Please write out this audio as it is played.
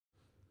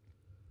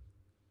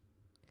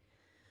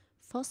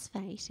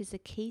Phosphate is a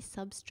key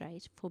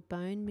substrate for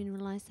bone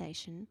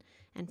mineralization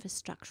and for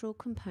structural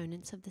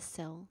components of the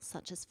cell,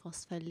 such as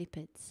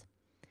phospholipids.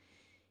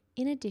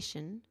 In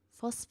addition,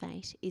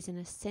 phosphate is an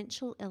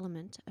essential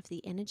element of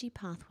the energy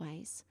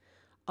pathways,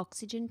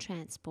 oxygen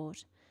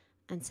transport,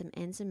 and some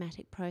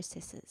enzymatic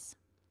processes.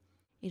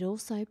 It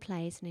also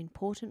plays an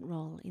important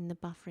role in the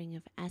buffering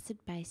of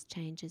acid-base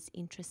changes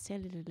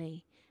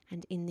intracellularly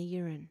and in the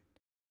urine.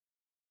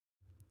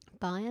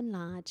 By and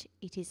large,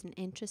 it is an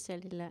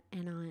intracellular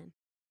anion.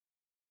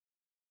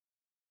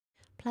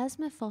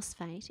 Plasma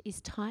phosphate is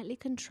tightly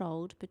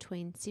controlled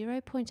between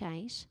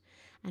 0.8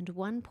 and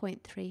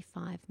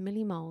 1.35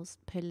 millimoles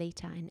per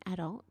litre in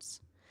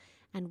adults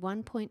and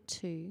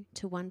 1.2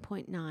 to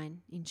 1.9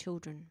 in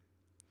children.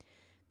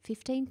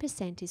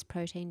 15% is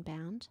protein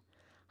bound,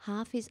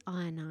 half is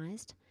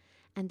ionised,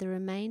 and the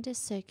remainder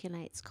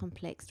circulates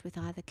complexed with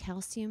either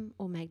calcium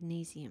or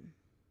magnesium.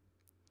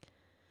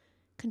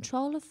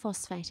 Control of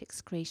phosphate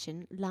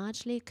excretion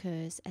largely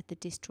occurs at the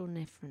distal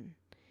nephron.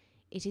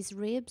 It is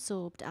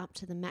reabsorbed up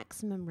to the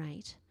maximum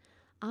rate,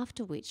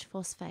 after which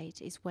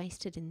phosphate is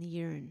wasted in the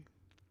urine.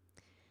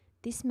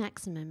 This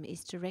maximum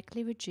is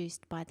directly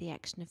reduced by the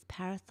action of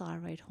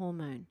parathyroid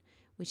hormone,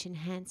 which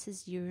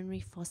enhances urinary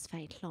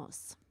phosphate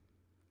loss.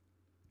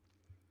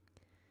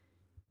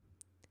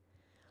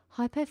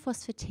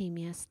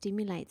 Hypophosphatemia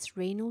stimulates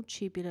renal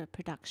tubular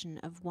production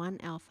of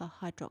 1-alpha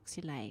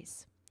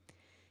hydroxylase.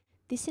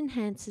 This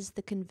enhances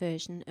the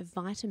conversion of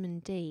vitamin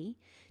D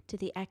to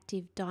the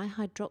active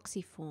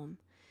dihydroxy form,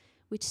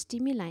 which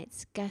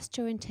stimulates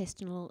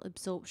gastrointestinal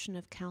absorption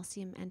of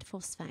calcium and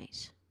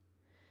phosphate.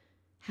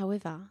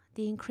 However,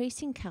 the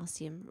increasing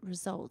calcium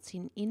results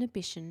in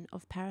inhibition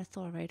of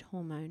parathyroid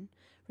hormone,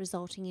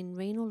 resulting in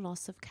renal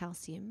loss of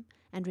calcium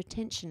and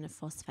retention of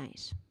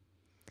phosphate.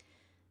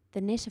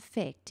 The net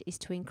effect is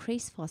to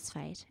increase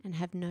phosphate and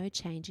have no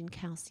change in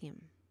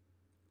calcium.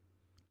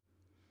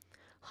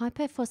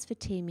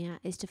 Hypophosphatemia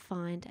is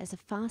defined as a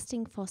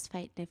fasting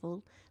phosphate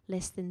level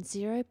less than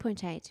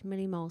 0.8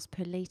 millimoles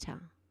per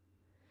litre.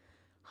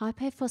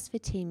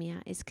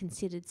 Hypophosphatemia is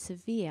considered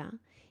severe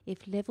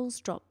if levels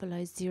drop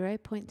below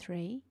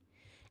 0.3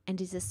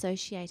 and is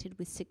associated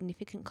with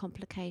significant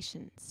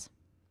complications.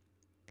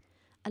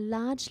 A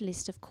large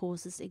list of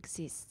causes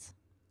exists.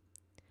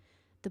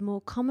 The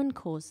more common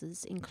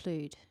causes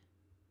include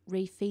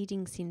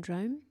refeeding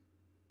syndrome,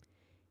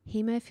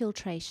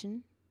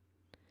 hemofiltration,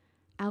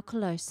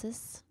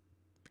 alkalosis,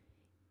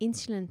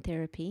 insulin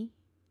therapy,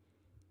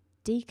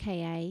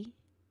 DKA,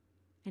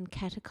 and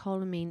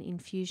catecholamine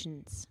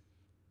infusions.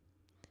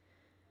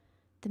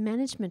 The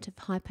management of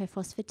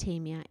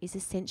hypophosphatemia is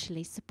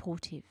essentially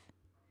supportive.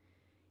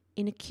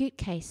 In acute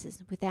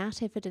cases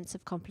without evidence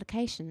of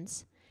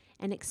complications,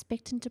 an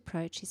expectant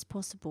approach is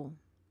possible.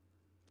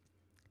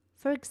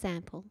 For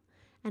example,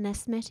 an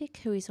asthmatic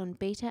who is on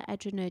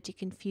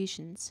beta-adrenergic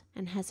infusions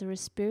and has a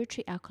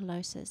respiratory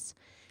alkalosis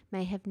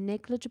may have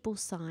negligible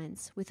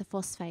signs with a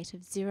phosphate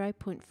of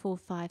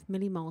 0.45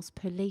 millimoles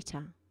per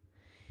litre.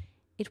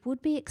 It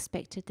would be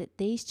expected that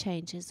these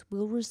changes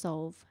will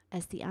resolve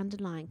as the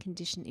underlying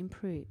condition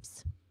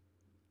improves.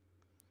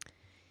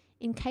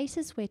 In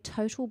cases where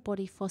total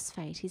body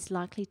phosphate is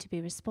likely to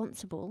be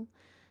responsible,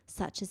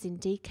 such as in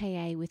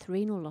DKA with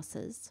renal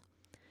losses,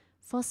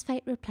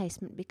 phosphate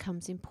replacement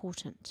becomes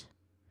important.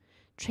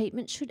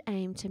 Treatment should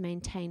aim to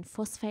maintain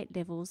phosphate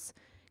levels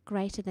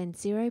greater than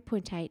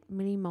 0.8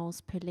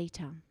 millimoles per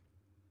litre.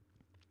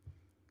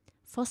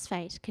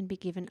 Phosphate can be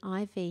given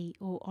IV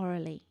or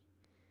orally.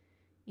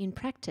 In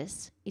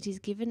practice, it is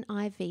given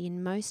IV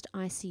in most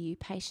ICU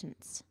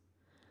patients.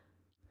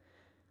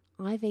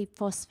 IV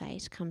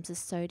phosphate comes as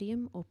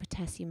sodium or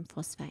potassium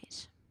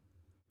phosphate.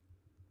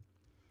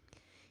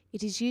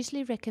 It is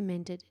usually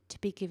recommended to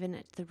be given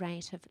at the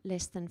rate of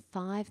less than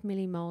 5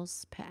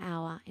 millimoles per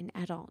hour in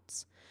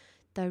adults,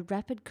 though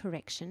rapid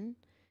correction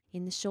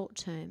in the short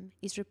term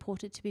is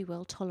reported to be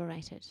well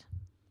tolerated.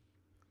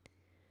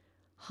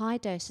 High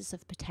doses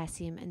of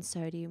potassium and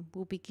sodium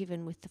will be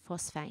given with the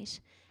phosphate,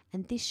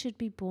 and this should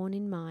be borne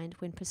in mind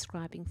when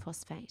prescribing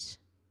phosphate.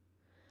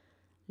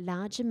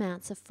 Large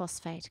amounts of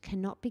phosphate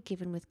cannot be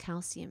given with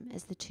calcium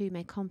as the two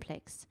may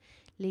complex,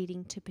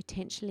 leading to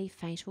potentially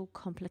fatal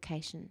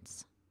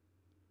complications.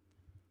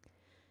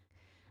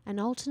 An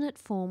alternate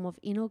form of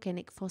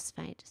inorganic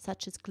phosphate,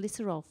 such as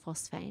glycerol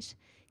phosphate,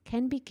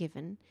 can be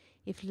given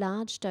if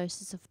large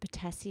doses of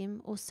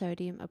potassium or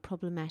sodium are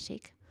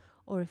problematic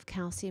or if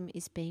calcium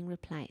is being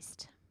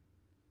replaced.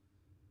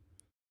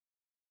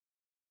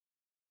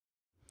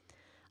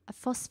 A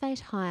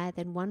phosphate higher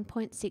than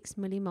 1.6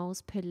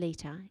 millimoles per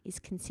litre is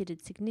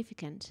considered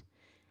significant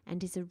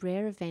and is a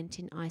rare event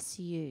in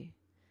ICU.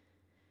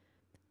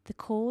 The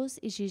cause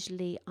is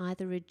usually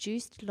either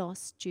reduced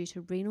loss due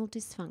to renal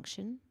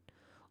dysfunction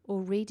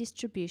or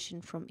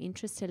redistribution from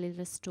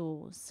intracellular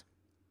stores.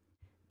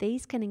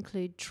 These can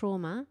include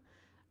trauma,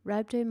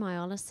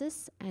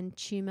 rhabdomyolysis, and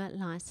tumour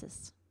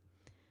lysis.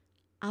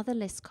 Other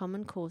less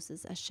common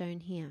causes are shown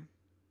here.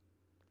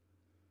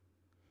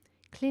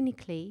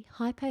 Clinically,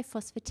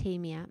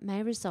 hypophosphatemia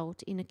may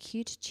result in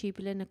acute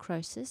tubular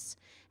necrosis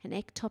and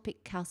ectopic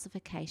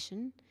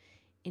calcification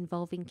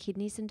involving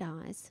kidneys and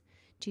eyes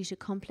due to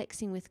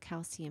complexing with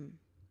calcium.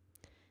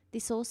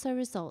 This also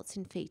results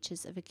in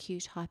features of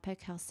acute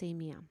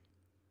hypocalcemia.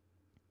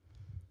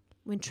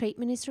 When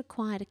treatment is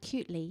required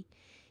acutely,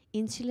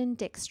 insulin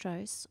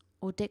dextrose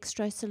or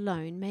dextrose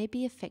alone may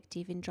be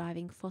effective in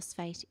driving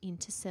phosphate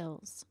into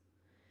cells.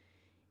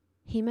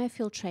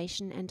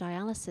 Hemofiltration and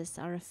dialysis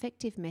are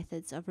effective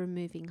methods of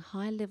removing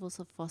high levels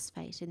of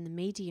phosphate in the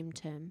medium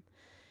term,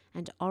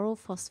 and oral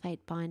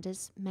phosphate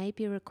binders may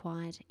be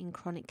required in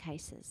chronic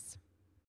cases.